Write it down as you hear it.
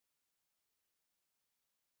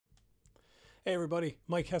Hey everybody,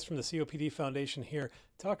 Mike Hess from the COPD Foundation here,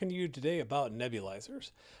 talking to you today about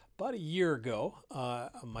nebulizers. About a year ago,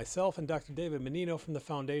 myself and Dr. David Menino from the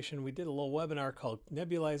foundation, we did a little webinar called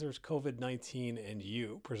Nebulizers, COVID-19, and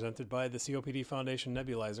You, presented by the COPD Foundation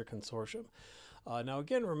Nebulizer Consortium. Now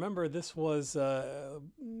again, remember this was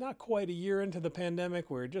not quite a year into the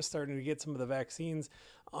pandemic. We were just starting to get some of the vaccines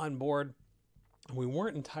on board. We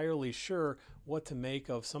weren't entirely sure what to make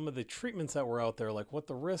of some of the treatments that were out there, like what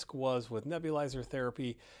the risk was with nebulizer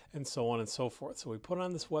therapy and so on and so forth. So we put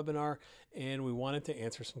on this webinar and we wanted to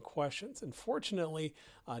answer some questions. And fortunately,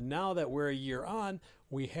 now that we're a year on,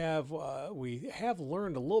 we have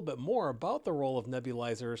learned a little bit more about the role of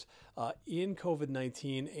nebulizers in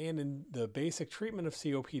COVID-19 and in the basic treatment of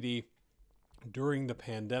COPD during the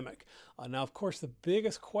pandemic. Now, of course, the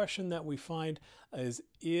biggest question that we find is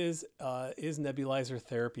nebulizer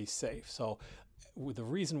therapy safe? So the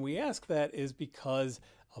reason we ask that is because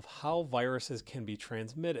of how viruses can be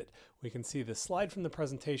transmitted. We can see the slide from the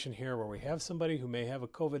presentation here where we have somebody who may have a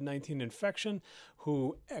COVID-19 infection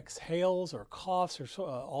who exhales or coughs or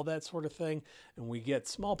all that sort of thing, and we get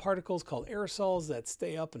small particles called aerosols that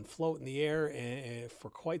stay up and float in the air for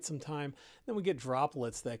quite some time. Then we get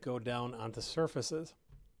droplets that go down onto surfaces.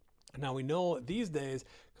 Now we know these days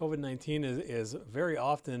COVID-19 is very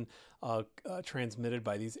often transmitted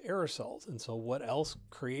by these aerosols. And so what else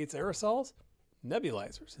creates aerosols?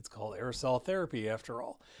 Nebulizers. It's called aerosol therapy after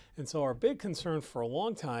all. And so our big concern for a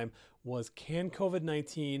long time was, can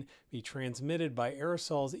COVID-19 be transmitted by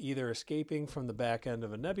aerosols either escaping from the back end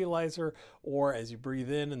of a nebulizer, or as you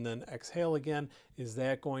breathe in and then exhale again, is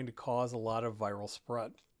that going to cause a lot of viral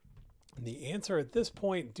spread? And the answer at this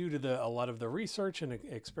point, due to a lot of the research and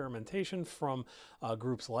experimentation from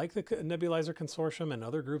groups like the Nebulizer Consortium and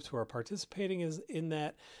other groups who are participating in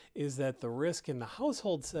that, is that the risk in the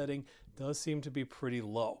household setting does seem to be pretty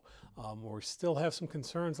low. We still have some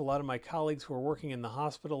concerns. A lot of my colleagues who are working in the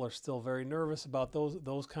hospital are still very nervous about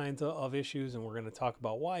those kinds of issues, and we're going to talk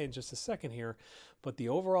about why in just a second here. But the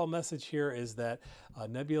overall message here is that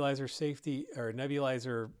nebulizers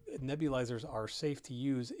are safe to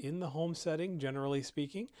use in the home setting, generally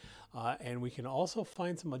speaking, and we can also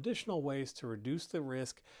find some additional ways to reduce the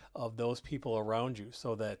risk of those people around you,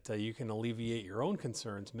 so that you can alleviate your own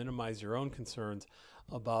concerns, minimize your own concerns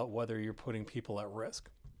about whether you're putting people at risk.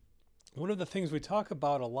 One of the things we talk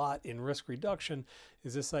about a lot in risk reduction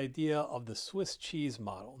is this idea of the Swiss cheese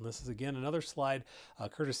model. And this is again another slide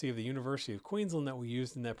courtesy of the University of Queensland that we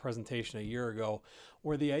used in that presentation a year ago,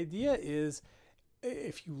 where the idea is,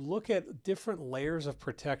 if you look at different layers of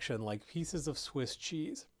protection like pieces of Swiss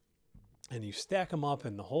cheese, and you stack them up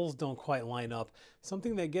and the holes don't quite line up,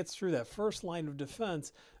 something that gets through that first line of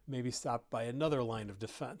defense may be stopped by another line of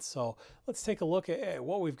defense. So let's take a look at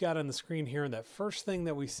what we've got on the screen here. And that first thing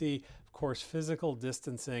that we see, of course, physical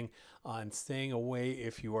distancing and staying away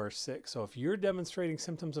if you are sick. So if you're demonstrating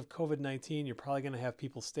symptoms of COVID-19, you're probably going to have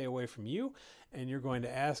people stay away from you, and you're going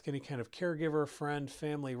to ask any kind of caregiver, friend,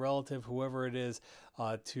 family, relative, whoever it is,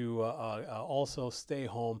 to also stay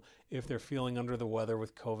home if they're feeling under the weather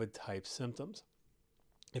with COVID-type symptoms.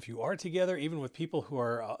 If you are together, even with people who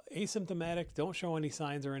are asymptomatic, don't show any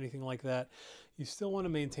signs or anything like that, you still want to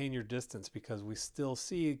maintain your distance, because we still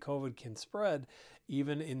see COVID can spread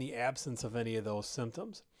even in the absence of any of those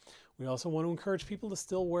symptoms. We also want to encourage people to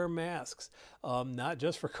still wear masks, not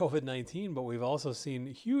just for COVID-19, but we've also seen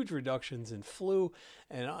huge reductions in flu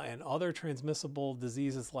and other transmissible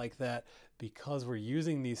diseases like that, because we're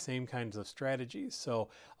using these same kinds of strategies. So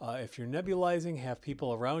if you're nebulizing, have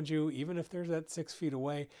people around you, even if they're at 6 feet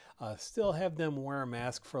away, still have them wear a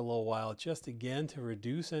mask for a little while, just again to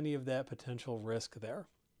reduce any of that potential risk there.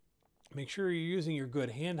 Make sure you're using your good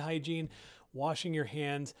hand hygiene, washing your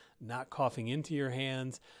hands, not coughing into your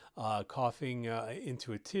hands, coughing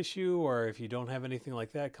into a tissue, or if you don't have anything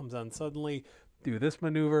like that comes on suddenly, do this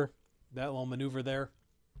maneuver, that little maneuver there.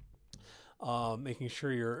 Making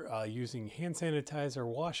sure you're using hand sanitizer,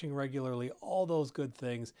 washing regularly, all those good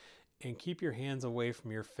things. And keep your hands away from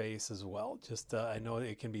your face as well. Just, I know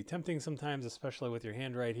it can be tempting sometimes, especially with your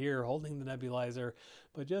hand right here holding the nebulizer,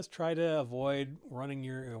 but just try to avoid wiping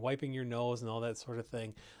your nose and all that sort of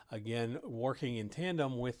thing. Again, working in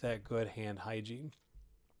tandem with that good hand hygiene.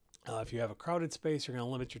 If you have a crowded space, you're going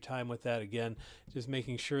to limit your time with that. Again, just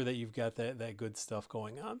making sure that you've got that good stuff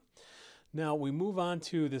going on. Now we move on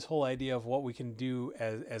to this whole idea of what we can do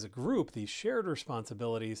as a group, these shared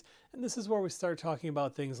responsibilities. And this is where we start talking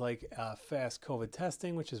about things like fast COVID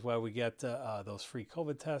testing, which is why we get those free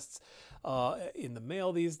COVID tests in the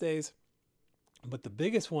mail these days. But the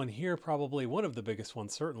biggest one here, probably one of the biggest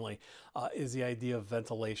ones certainly, is the idea of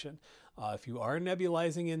ventilation. If you are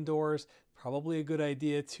nebulizing indoors, probably a good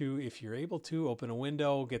idea to, if you're able to, open a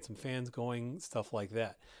window, get some fans going, stuff like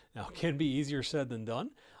that. Now, it can be easier said than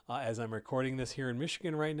done. As I'm recording this here in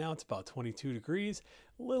Michigan right now, it's about 22 degrees,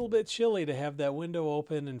 a little bit chilly to have that window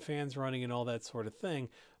open and fans running and all that sort of thing.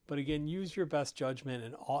 But again, use your best judgment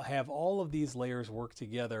and have all of these layers work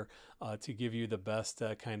together to give you the best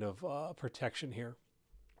kind of protection here.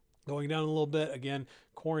 Going down a little bit, again,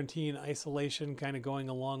 quarantine, isolation, kind of going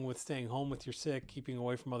along with staying home if you're sick, keeping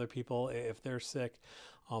away from other people if they're sick.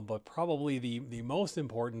 But probably the most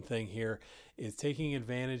important thing here is taking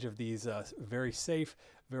advantage of these very safe,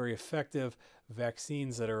 very effective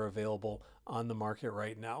vaccines that are available on the market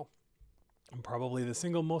right now. And probably the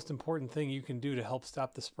single most important thing you can do to help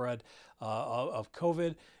stop the spread of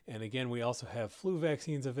COVID. And again, we also have flu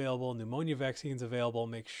vaccines available, pneumonia vaccines available.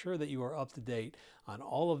 Make sure that you are up to date on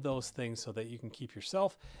all of those things so that you can keep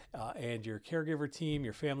yourself and your caregiver team,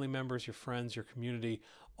 your family members, your friends, your community,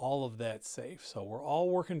 all of that safe. So we're all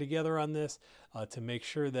working together on this to make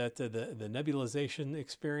sure that the nebulization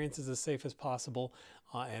experience is as safe as possible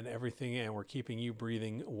and everything, and we're keeping you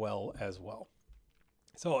breathing well as well.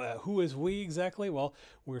 So who is we exactly? Well,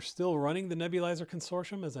 we're still running the Nebulizer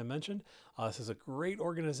Consortium, as I mentioned. This is a great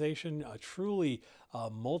organization, a truly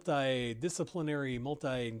multidisciplinary,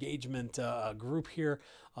 multi-engagement group here.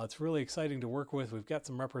 It's really exciting to work with. We've got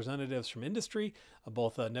some representatives from industry,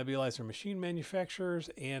 both nebulizer machine manufacturers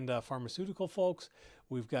and pharmaceutical folks.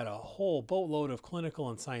 We've got a whole boatload of clinical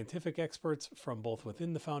and scientific experts from both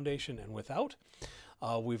within the foundation and without.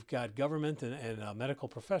 We've got government and medical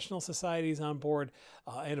professional societies on board.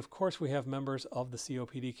 And of course, we have members of the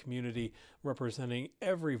COPD community representing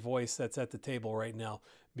every voice that's at the table right now,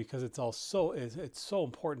 because it's so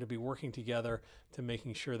important to be working together to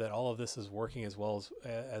making sure that all of this is working as well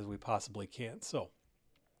as we possibly can. So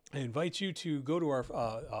I invite you to go to our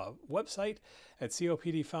website at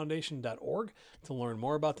copdfoundation.org to learn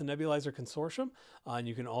more about the Nebulizer Consortium. And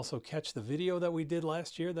you can also catch the video that we did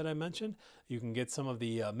last year that I mentioned. You can get some of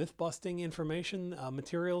the myth-busting information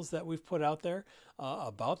materials that we've put out there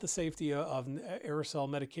about the safety of aerosol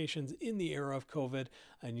medications in the era of COVID.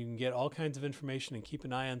 And you can get all kinds of information and keep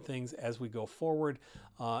an eye on things as we go forward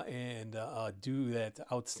and do that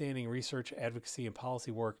outstanding research, advocacy, and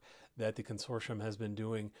policy work that the consortium has been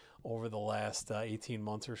doing over the last 18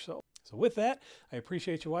 months or so. So with that, I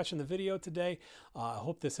appreciate you watching the video today. I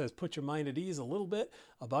hope this has put your mind at ease a little bit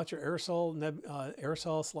about your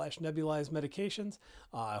aerosol/nebulized medications.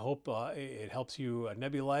 I hope it helps you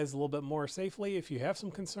nebulize a little bit more safely if you have some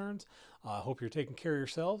concerns. I hope you're taking care of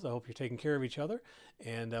yourselves. I hope you're taking care of each other.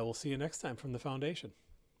 And we'll see you next time from the Foundation.